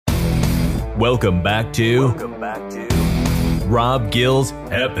Welcome back to Rob Gill's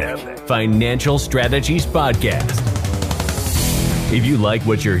Epic Financial Strategies Podcast. If you like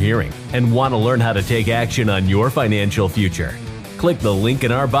what you're hearing and want to learn how to take action on your financial future, click the link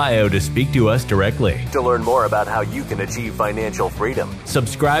in our bio to speak to us directly. To learn more about how you can achieve financial freedom,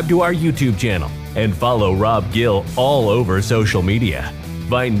 subscribe to our YouTube channel and follow Rob Gill all over social media.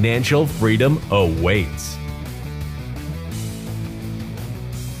 Financial freedom awaits.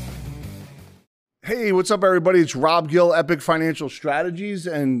 Hey, what's up, everybody? It's Rob Gill, Epic Financial Strategies,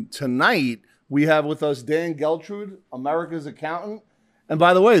 and tonight we have with us Dan Geltrude, America's accountant. And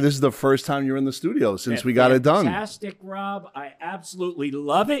by the way, this is the first time you're in the studio since we got it done. Fantastic, Rob. I absolutely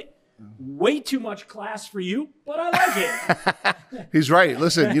love it. Way too much class for you, but I like it. He's right.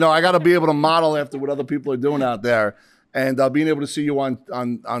 Listen, I got to be able to model after what other people are doing out there. And being able to see you on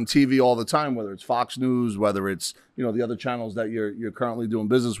TV all the time, whether it's Fox News, whether it's the other channels that you're currently doing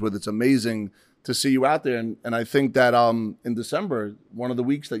business with, it's amazing to see you out there. And I think that in December, one of the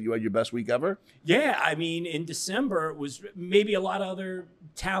weeks that you had your best week ever. Yeah, I mean, in December, it was maybe a lot of other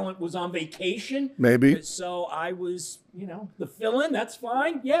talent was on vacation. Maybe. So I was, the fill-in, that's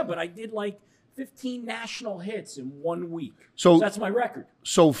fine. Yeah, but I did like 15 national hits in 1 week. So that's my record.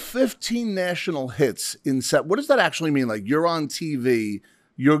 So 15 national hits in set. What does that actually mean? Like, you're on TV,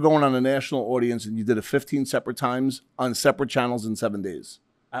 you're going on a national audience, and you did it 15 separate times on separate channels in 7 days.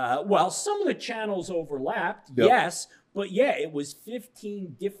 Well, some of the channels overlapped, Yep. yes. But yeah, it was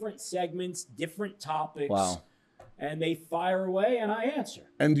 15 different segments, different topics. Wow. And they fire away and I answer.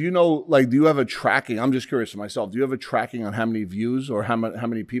 And do you have a tracking? I'm just curious for myself. Do you have a tracking on how many views or how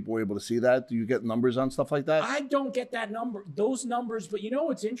many people were able to see that? Do you get numbers on stuff like that? I don't get those numbers. But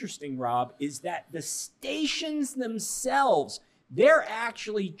what's interesting, Rob, is that the stations themselves, they're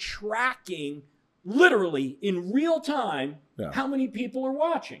actually tracking literally in real time how many people are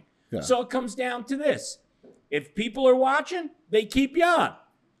watching. Yeah. So it comes down to this. If people are watching, they keep you on.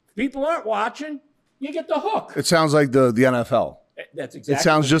 If people aren't watching, you get the hook. It sounds like the NFL. That's exactly. It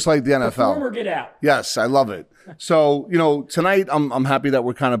sounds just like the NFL. Perform or get out. Yes, I love it. So, tonight I'm happy that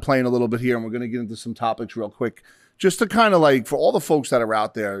we're kind of playing a little bit here, and we're going to get into some topics real quick. Just to kind of for all the folks that are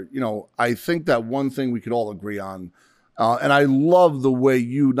out there, I think that one thing we could all agree on, and I love the way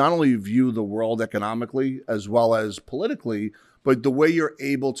you not only view the world economically as well as politically, but the way you're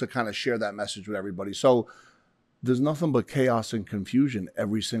able to kind of share that message with everybody. So there's nothing but chaos and confusion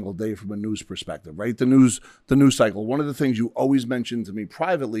every single day from a news perspective, right? The news cycle. One of the things you always mention to me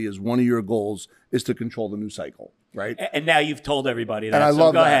privately is one of your goals is to control the news cycle, right? And now you've told everybody that. And I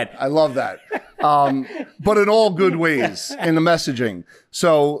love go that. ahead. I love that. But in all good ways in the messaging.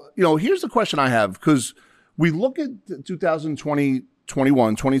 So, here's the question I have, because we look at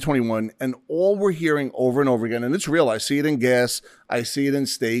 2021, and all we're hearing over and over again, and it's real. I see it in gas. I see it in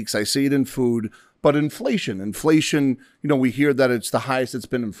steaks. I see it in food. But inflation, we hear that it's the highest it's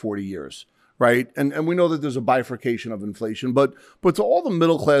been in 40 years, right? And we know that there's a bifurcation of inflation, but to all the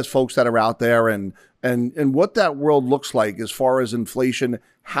middle class folks that are out there and what that world looks like as far as inflation,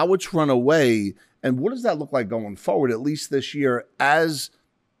 how it's run away, and what does that look like going forward, at least this year, as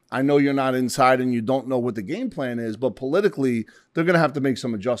I know you're not inside and you don't know what the game plan is, but politically, they're going to have to make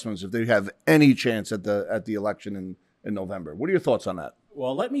some adjustments if they have any chance at the election in November. What are your thoughts on that?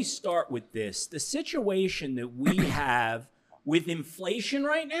 Well, let me start with this. The situation that we have with inflation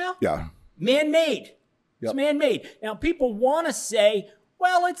right now, man-made. It's man-made. Now, people want to say,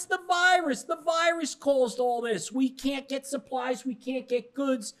 well, it's the virus. The virus caused all this. We can't get supplies. We can't get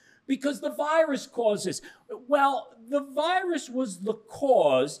goods because the virus caused this. Well, the virus was the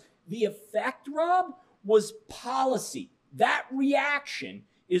cause. The effect, Rob, was policy. That reaction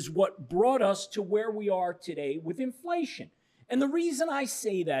is what brought us to where we are today with inflation. And the reason I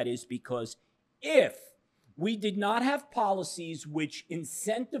say that is because if we did not have policies which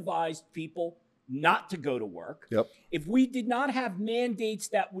incentivized people not to go to work, if we did not have mandates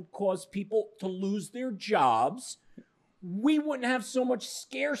that would cause people to lose their jobs, we wouldn't have so much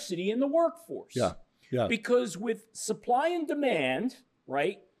scarcity in the workforce. Because with supply and demand,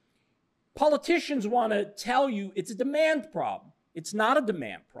 right, politicians want to tell you it's a demand problem. It's not a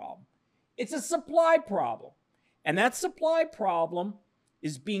demand problem. It's a supply problem. And that supply problem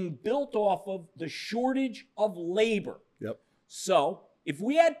is being built off of the shortage of labor. So if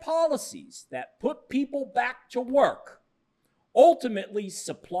we had policies that put people back to work, ultimately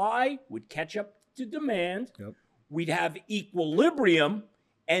supply would catch up to demand. We'd have equilibrium,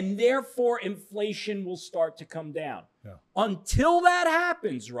 and therefore inflation will start to come down. Until that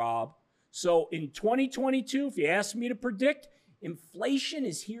happens, Rob, so in 2022, if you ask me to predict, inflation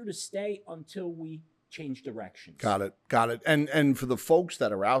is here to stay until we change directions. Got it. And for the folks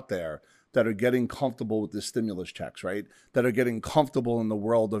that are out there that are getting comfortable with the stimulus checks, right? That are getting comfortable in the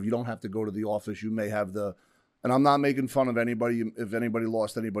world of you don't have to go to the office. You may have and I'm not making fun of anybody if anybody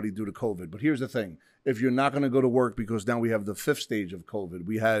lost anybody due to COVID. But here's the thing. If you're not going to go to work because now we have the 5th stage of COVID,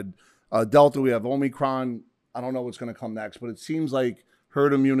 we had Delta, we have Omicron. I don't know what's going to come next, but it seems like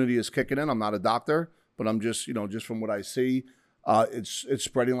herd immunity is kicking in. I'm not a doctor, but I'm just, just from what I see, it's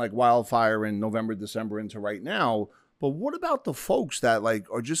spreading like wildfire in November, December into right now. But what about the folks that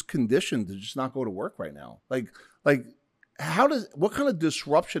are just conditioned to just not go to work right now? What kind of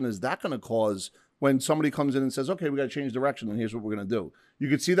disruption is that going to cause when somebody comes in and says, okay, we got to change direction and here's what we're going to do? You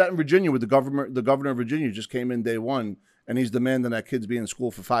could see that in Virginia with the governor of Virginia just came in day one and he's demanding that kids be in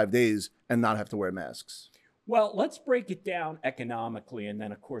school for 5 days and not have to wear masks. Well, let's break it down economically. And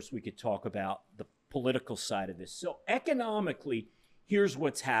then, of course, we could talk about the political side of this. So economically, here's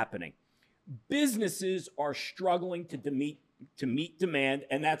what's happening. Businesses are struggling to meet demand,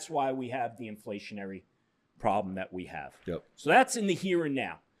 and that's why we have the inflationary problem that we have. Yep. So that's in the here and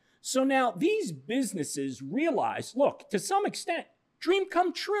now. So now these businesses realize, look, to some extent, dream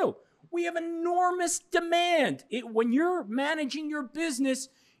come true. We have enormous demand. When you're managing your business,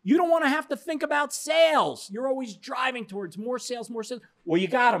 you don't want to have to think about sales. You're always driving towards more sales, more sales. Well, you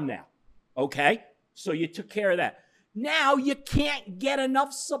got them now. Okay? So you took care of that. Now you can't get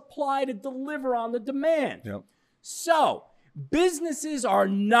enough supply to deliver on the demand. Yep. So businesses are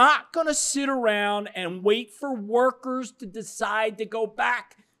not going to sit around and wait for workers to decide to go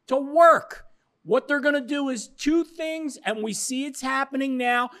back to work. What they're going to do is 2 things, and we see it's happening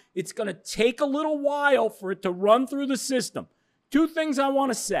now. It's going to take a little while for it to run through the system. 2 things I want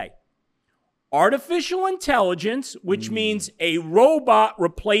to say. Artificial intelligence, which means a robot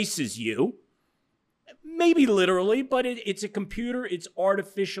replaces you. Maybe literally, but it's a computer. It's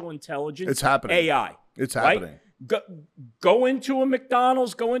artificial intelligence. It's happening. AI. It's happening. Right? Go into a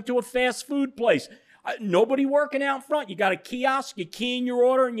McDonald's, go into a fast food place. Nobody working out front. You got a kiosk, you key in your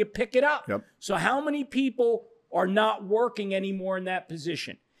order, and you pick it up. Yep. So how many people are not working anymore in that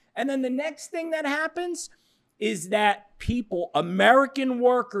position? And then the next thing that happens is that American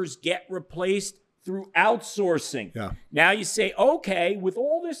workers get replaced through outsourcing. Yeah. Now you say, okay, with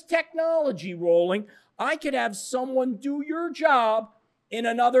all this technology rolling, I could have someone do your job in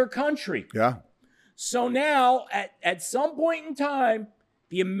another country. Yeah. So now, at some point in time,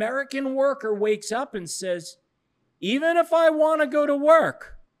 the American worker wakes up and says, even if I want to go to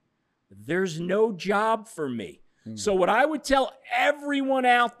work, there's no job for me. So what I would tell everyone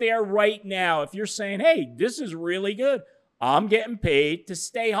out there right now, if you're saying, hey, this is really good, I'm getting paid to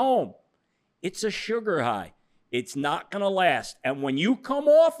stay home. It's a sugar high. It's not going to last. And when you come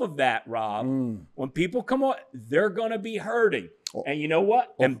off of that, Rob, when people come off, they're going to be hurting. And you know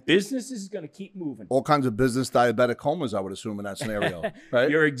what? And business is going to keep moving. All kinds of business diabetic comas, I would assume, in that snenario. Right?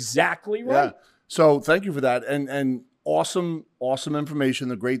 You're exactly right. Yeah. So thank you for that. And awesome information.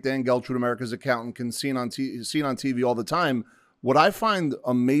 The great Dan Geltrude, America's Accountant, can seen on TV all the time. What I find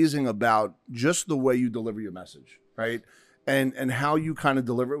amazing about just the way you deliver your message, right? And how you kind of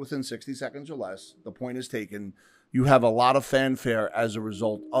deliver it within 60 seconds or less. The point is taken. You have a lot of fanfare as a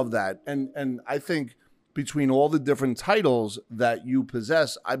result of that. And I think between all the different titles that you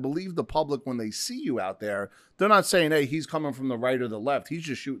possess, I believe the public, when they see you out there, they're not saying, hey, he's coming from the right or the left. He's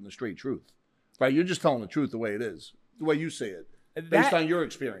just shooting the straight truth, right? You're just telling the truth the way it is, the way you see it, based on your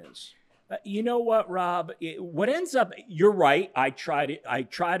experience. You know what, Rob? What ends up, you're right. I try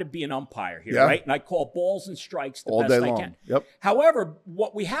to be an umpire here, Yeah. right? And I call balls and strikes the All best day I long. can. Yep. However,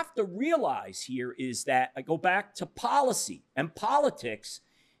 what we have to realize here is that I go back to policy and politics.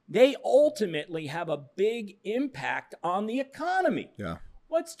 They ultimately have a big impact on the economy. Yeah.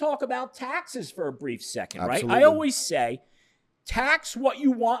 Let's talk about taxes for a brief second, Absolutely. right? I always say, tax what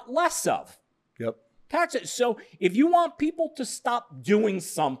you want less of. Yep. Tax it. So if you want people to stop doing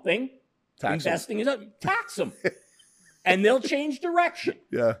something, Tax investing in something, tax them. And they'll change direction.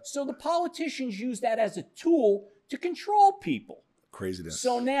 Yeah. So the politicians use that as a tool to control people. Craziness.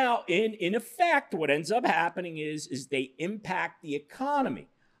 So now, in effect, what ends up happening is they impact the economy.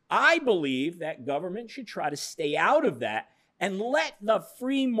 I believe that government should try to stay out of that and let the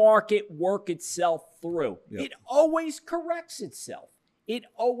free market work itself through. Yep. It always corrects itself. It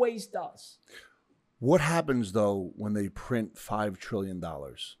always does. What happens, though, when they print $5 trillion?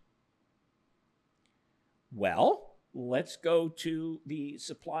 Well, let's go to the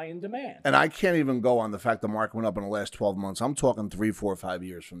supply and demand. And I can't even go on the fact the market went up in the last 12 months. I'm talking 3, 4, 5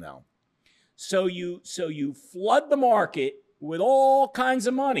 years from now. So you flood the market with all kinds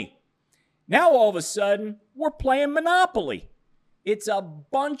of money. Now all of a sudden, we're playing Monopoly. It's a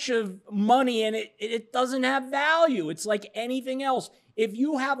bunch of money and it doesn't have value. It's like anything else. If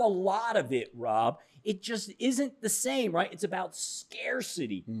you have a lot of it, Rob, it just isn't the same, right? It's about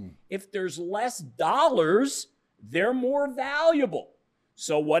scarcity. If there's less dollars, they're more valuable.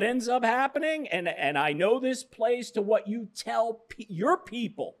 So what ends up happening, and I know this plays to what you tell your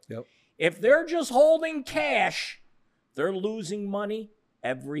people. Yep. If they're just holding cash, they're losing money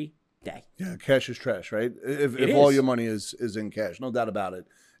every day. Yeah, cash is trash, right? If all your money is in cash, no doubt about it.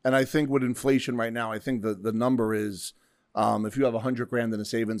 And I think with inflation right now, I think the number is, if you have $100,000 in a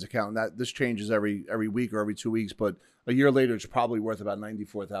savings account, that this changes every week or every 2 weeks, but a year later, it's probably worth about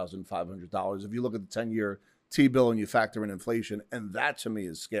 $94,500. If you look at the 10-year T-bill and you factor in inflation, and that to me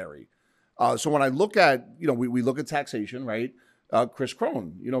is scary. So when I look at, we look at taxation, right? Chris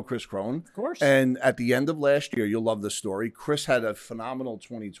Crone, Chris Crone. Of course. And at the end of last year, you'll love this story. Chris had a phenomenal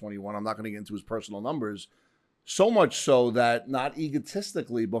 2021. I'm not going to get into his personal numbers. So much so that not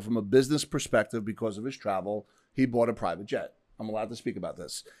egotistically, but from a business perspective, because of his travel, he bought a private jet. I'm allowed to speak about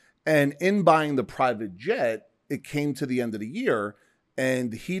this. And in buying the private jet, it came to the end of the year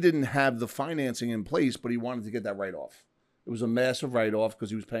and he didn't have the financing in place, but he wanted to get that write-off. It was a massive write-off because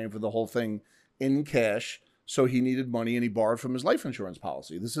he was paying for the whole thing in cash. So he needed money and he borrowed from his life insurance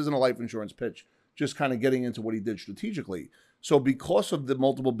policy. This isn't a life insurance pitch, just kind of getting into what he did strategically. So because of the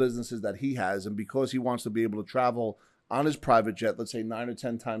multiple businesses that he has and because he wants to be able to travel on his private jet, let's say 9 or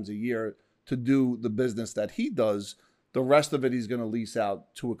 10 times a year to do the business that he does, the rest of it he's going to lease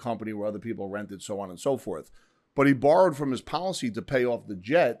out to a company where other people rent it, so on and so forth. But he borrowed from his policy to pay off the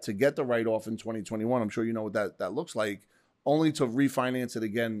jet to get the write-off in 2021. I'm sure you know what that looks like, only to refinance it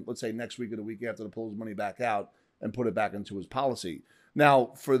again, let's say next week or the week after, to pull his money back out and put it back into his policy.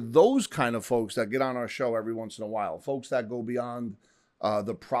 Now, for those kind of folks that get on our show every once in a while, folks that go beyond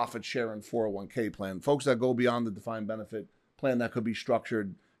the profit sharing 401k plan, folks that go beyond the defined benefit plan that could be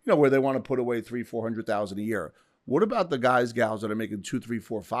structured, where they want to put away $300,000-$400,000 a year. What about the guys, gals that are making $2 million,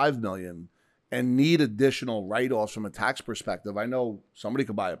 $3 million, $4 million, $5 million and need additional write-offs from a tax perspective? I know somebody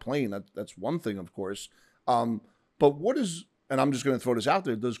could buy a plane. That's one thing, of course. But what is, and I'm just going to throw this out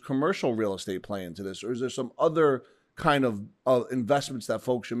there, does commercial real estate play into this? Or is there some other kind of investments that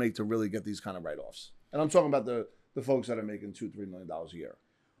folks should make to really get these kind of write-offs? And I'm talking about the folks that are making $2 million, $3 million a year.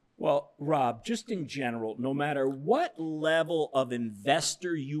 Well, Rob, just in general, no matter what level of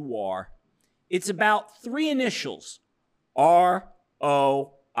investor you are, it's about 3 initials, ROI,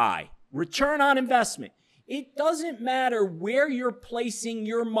 return on investment. It doesn't matter where you're placing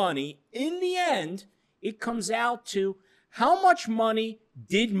your money. In the end, it comes out to how much money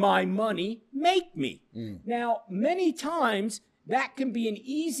did my money make me? Now, many times that can be an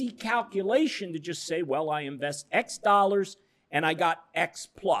easy calculation to just say, well, I invest X dollars and I got X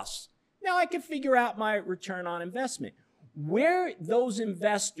plus. Now I can figure out my return on investment. Where those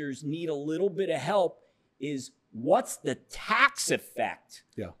investors need a little bit of help is what's the tax effect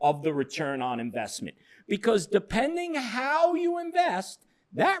of the return on investment? Because depending how you invest,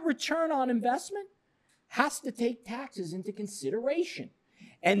 that return on investment has to take taxes into consideration.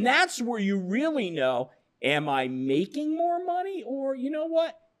 And that's where you really know, am I making more money? Or, you know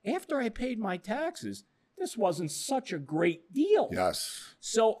what? After I paid my taxes, this wasn't such a great deal. Yes.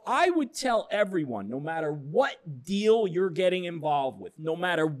 So I would tell everyone, no matter what deal you're getting involved with, no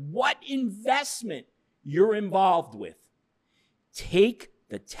matter what investment you're involved with, take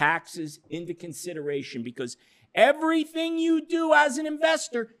the taxes into consideration, because everything you do as an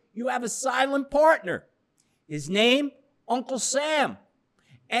investor, you have a silent partner. His name, Uncle Sam.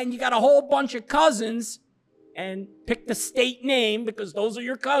 And you got a whole bunch of cousins, and pick the state name because those are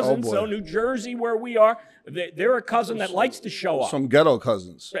your cousins. So New Jersey, where we are, they're a cousin that likes to show up. Some ghetto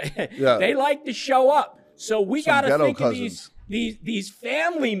cousins. Yeah. They like to show up. So we got to think of these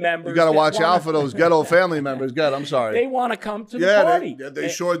family members. You got to watch out for those ghetto family members. God, I'm sorry. They want to come to the party. They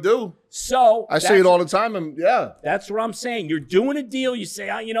sure do. So I see it all the time. And that's what I'm saying. You're doing a deal. You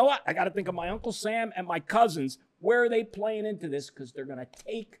say, you know what? I got to think of my Uncle Sam and my cousins. Where are they playing into this? Because they're going to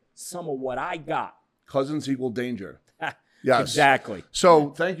take some of what I got. Cousins equal danger. Yes. Exactly.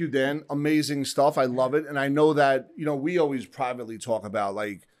 So thank you, Dan. Amazing stuff. I love it. And I know that, we always privately talk about,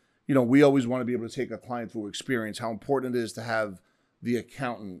 we always want to be able to take a client through experience, how important it is to have the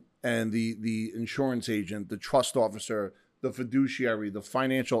accountant and the insurance agent, the trust officer, the fiduciary, the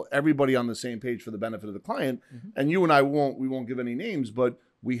financial, everybody on the same page for the benefit of the client. Mm-hmm. And you and I we won't give any names, but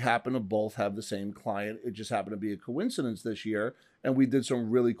we happen to both have the same client. It just happened to be a coincidence this year. And we did some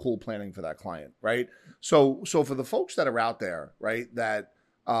really cool planning for that client, right? So for the folks that are out there, right, that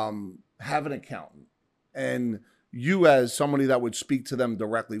have an accountant, and you as somebody that would speak to them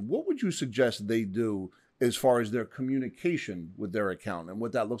directly, what would you suggest they do as far as their communication with their account and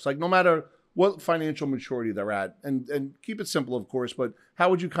what that looks like, no matter what financial maturity they're at. And keep it simple, of course, but how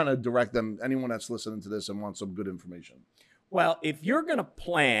would you kind of direct them, anyone that's listening to this and wants some good information? Well, if you're going to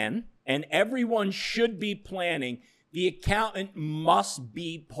plan, and everyone should be planning, the accountant must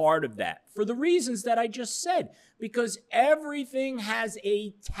be part of that for the reasons that I just said, because everything has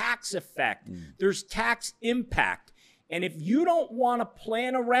a tax effect. There's tax impact. And if you don't want to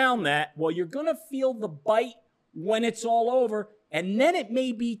plan around that, well, you're going to feel the bite when it's all over, and then it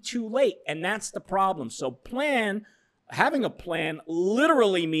may be too late. And that's the problem. So having a plan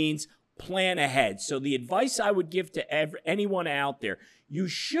literally means plan ahead. So the advice I would give to anyone out there, you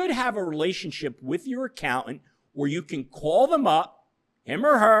should have a relationship with your accountant where you can call them up, him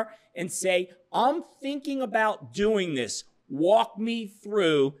or her, and say, I'm thinking about doing this. Walk me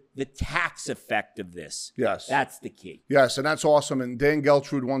through the tax effect of this. Yes. That's the key. Yes, and that's awesome. And Dan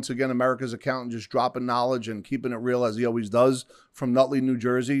Geltrude, once again, America's accountant, just dropping knowledge and keeping it real as he always does, from Nutley, New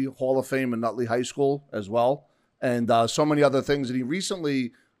Jersey, Hall of Fame and Nutley High School as well. And so many other things. And he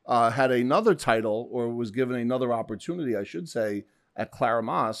recently had another title, or was given another opportunity, I should say, at Clara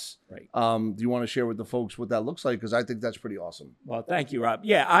Moss. Right. Do you want to share with the folks what that looks like? Because I think that's pretty awesome. Well, thank you, Rob.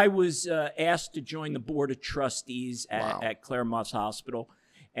 Yeah, I was asked to join the board of trustees at Clara Moss Hospital.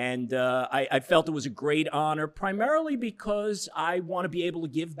 And I felt it was a great honor, primarily because I want to be able to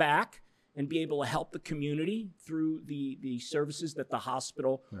give back and be able to help the community through the services that the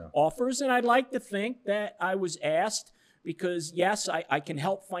hospital offers. And I'd like to think that I was asked because, yes, I can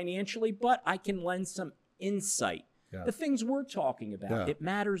help financially, but I can lend some insight. Yeah. The things we're talking about, it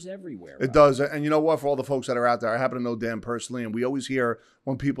matters everywhere. It does. And you know what, for all the folks that are out there, I happen to know Dan personally, and we always hear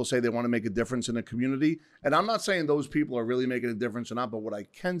when people say they want to make a difference in the community. And I'm not saying those people are really making a difference or not, but what I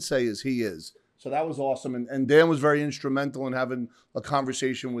can say is he is. So that was awesome. And Dan was very instrumental in having a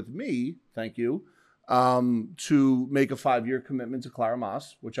conversation with me, thank you, to make a 5-year commitment to Clara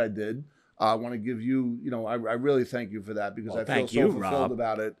Moss, which I did. I want to give you, I really thank you for that, because I feel so fulfilled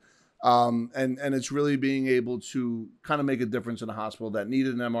about it. And it's really being able to kind of make a difference in a hospital that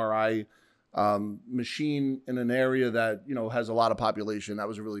needed an MRI machine in an area that, has a lot of population. That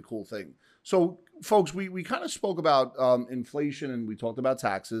was a really cool thing. So, folks, we kind of spoke about inflation, and we talked about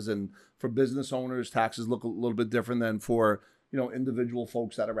taxes. And for business owners, taxes look a little bit different than for, individual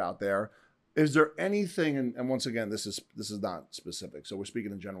folks that are out there. Is there anything, and once again, this is not specific, so we're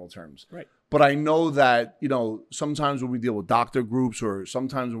speaking in general terms. Right. But I know that, sometimes when we deal with doctor groups, or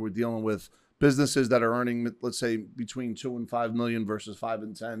sometimes when we're dealing with businesses that are earning, let's say, between 2 and 5 million versus 5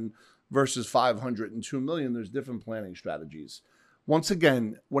 and 10 versus 500 and 2 million, there's different planning strategies. Once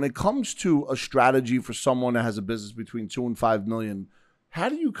again, when it comes to a strategy for someone that has a business between 2 and 5 million, how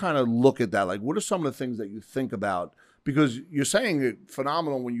do you kind of look at that? Like, what are some of the things that you think about? Because you're saying it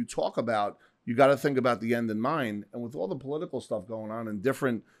phenomenal when you talk about, you got to think about the end in mind. And with all the political stuff going on and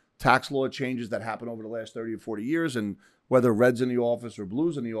different tax law changes that happened over the last 30 or 40 years, and whether red's in the office or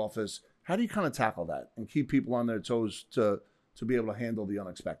blue's in the office, how do you kind of tackle that and keep people on their toes to be able to handle the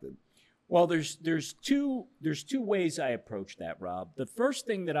unexpected? Well, there's two ways I approach that, Rob. The first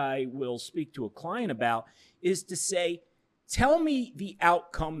thing that I will speak to a client about is to say, tell me the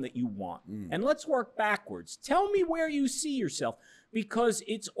outcome that you want. And let's work backwards. Tell me where you see yourself, because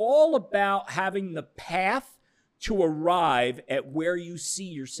it's all about having the path to arrive at where you see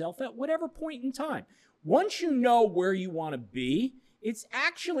yourself at whatever point in time. Once you know where you want to be, it's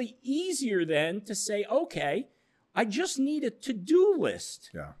actually easier then to say, okay, I just need a to-do list.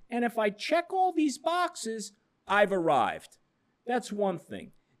 Yeah. And if I check all these boxes, I've arrived. That's one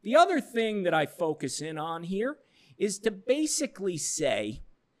thing. The other thing that I focus in on here is to basically say,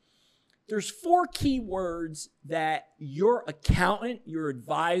 there's 4 key words that your accountant, your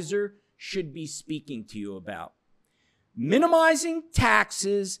advisor, should be speaking to you about. Minimizing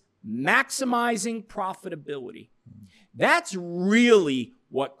taxes, maximizing profitability. That's really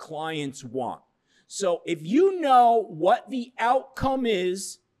what clients want. So if you know what the outcome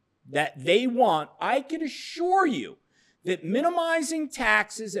is that they want, I can assure you that minimizing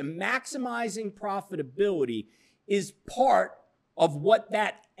taxes and maximizing profitability is part of what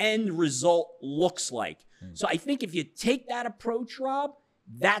that end result looks like. So I think if you take that approach, Rob,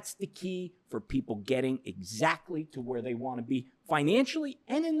 that's the key for people getting exactly to where they want to be financially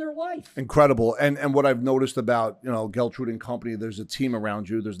and in their life. Incredible. And what I've noticed about, Geltrude and Company, there's a team around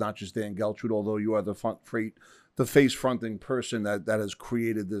you. There's not just Dan Geltrude, although you are the face fronting person that has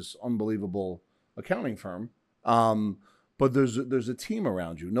created this unbelievable accounting firm. But there's a team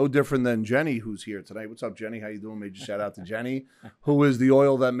around you, no different than Jenny, who's here tonight. What's up, Jenny? How you doing? Major shout out to Jenny, who is the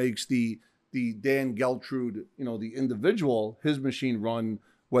oil that makes the Dan Geltrude, the individual, his machine run,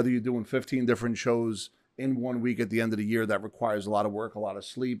 whether you're doing 15 different shows in 1 week at the end of the year that requires a lot of work, a lot of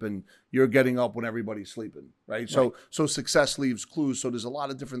sleep, and you're getting up when everybody's sleeping, right? So success leaves clues. So there's a lot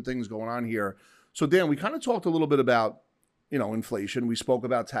of different things going on here. So Dan, we kind of talked a little bit about, inflation. We spoke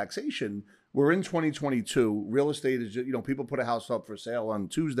about taxation. We're in 2022. Real estate is, people put a house up for sale on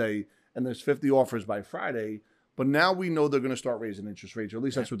Tuesday and there's 50 offers by Friday. But now we know they're going to start raising interest rates, or at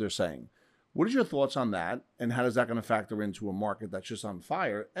least that's what they're saying. What is your thoughts on that? And how is that going to factor into a market that's just on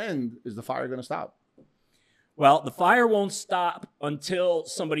fire? And is the fire going to stop? Well, the fire won't stop until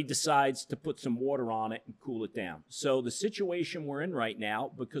somebody decides to put some water on it and cool it down. So the situation we're in right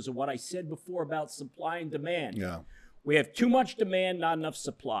now, because of what I said before about supply and demand, we have too much demand, not enough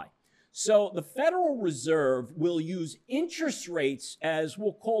supply. So the Federal Reserve will use interest rates as,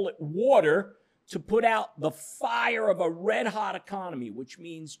 we'll call it water, to put out the fire of a red-hot economy, which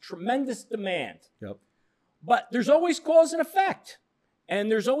means tremendous demand. But there's always cause and effect,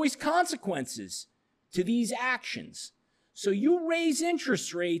 and there's always consequences to these actions. So you raise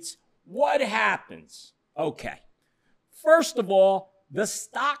interest rates, what happens? Okay. First of all, the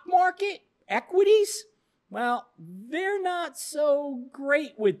stock market, equities, well, they're not so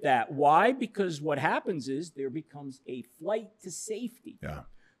great with that. Why? Because what happens is there becomes a flight to safety.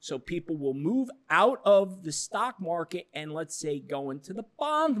 So people will move out of the stock market and, let's say, go into the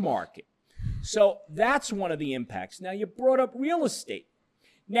bond market. So that's one of the impacts. Now, you brought up real estate.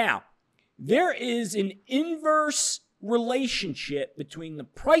 Now, there is an inverse relationship between the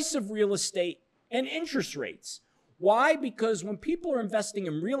price of real estate and interest rates. Why? Because when people are investing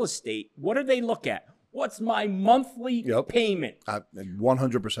in real estate, what do they look at? What's my monthly payment?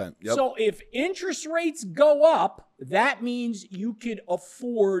 100%. So if interest rates go up, that means you could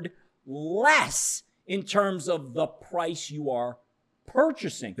afford less in terms of the price you are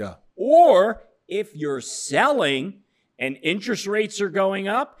purchasing. Or if you're selling and interest rates are going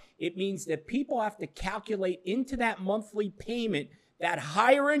up, it means that people have to calculate into that monthly payment that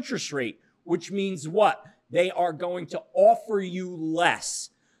higher interest rate, which means what? They are going to offer you less.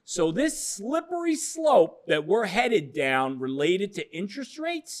 So this slippery slope that we're headed down related to interest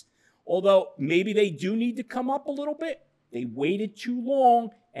rates, although maybe they do need to come up a little bit, they waited too long,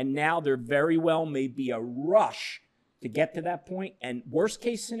 and now there very well may be a rush to get to that point. And worst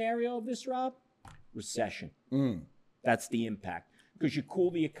case scenario of this, Rob, recession. That's the impact. Because you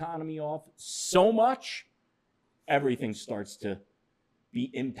cool the economy off so much, everything starts to be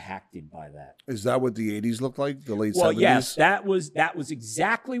impacted by that. Is that what the 80s looked like, the late 70s? Well, yes, that was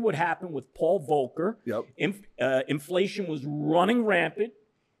exactly what happened with Paul Volcker. Inflation was running rampant.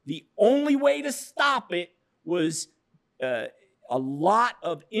 The only way to stop it was a lot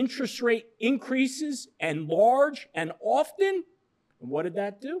of interest rate increases, and large and often. And what did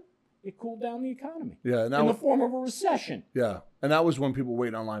that do? It cooled down the economy. In the form of a recession. And that was when people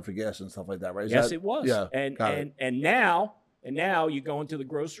waited online for gas and stuff like that, right? It was. And now you go into the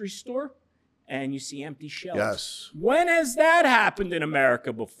grocery store and you see empty shelves. When has that happened in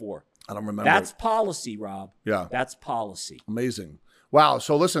America before? I don't remember. That's policy, Rob. That's policy. Amazing. Wow.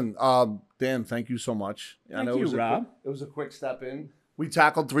 So listen, Dan, thank you so much. Thank you, Rob. It was a quick step in. We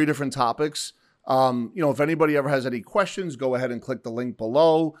tackled 3 different topics. If anybody ever has any questions, go ahead and click the link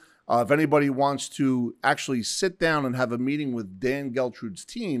below. If anybody wants to actually sit down and have a meeting with Dan Geltrude's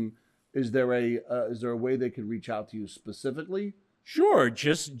team, is there a way they could reach out to you specifically? Sure.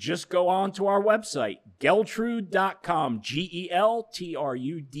 Just go on to our website, Geltrude.com,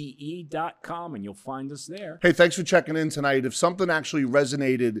 Geltrude.com, and you'll find us there. Hey, thanks for checking in tonight. If something actually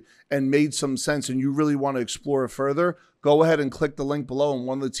resonated and made some sense and you really want to explore it further, go ahead and click the link below, and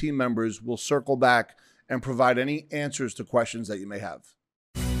one of the team members will circle back and provide any answers to questions that you may have.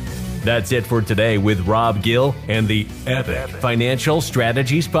 That's it for today with Rob Gill and the Epic Financial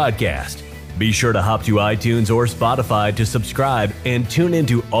Strategies Podcast. Be sure to hop to iTunes or Spotify to subscribe and tune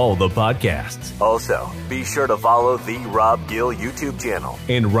into all the podcasts. Also, be sure to follow the Rob Gill YouTube channel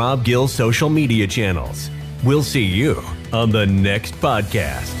and Rob Gill social media channels. We'll see you on the next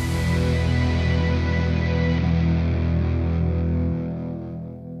podcast.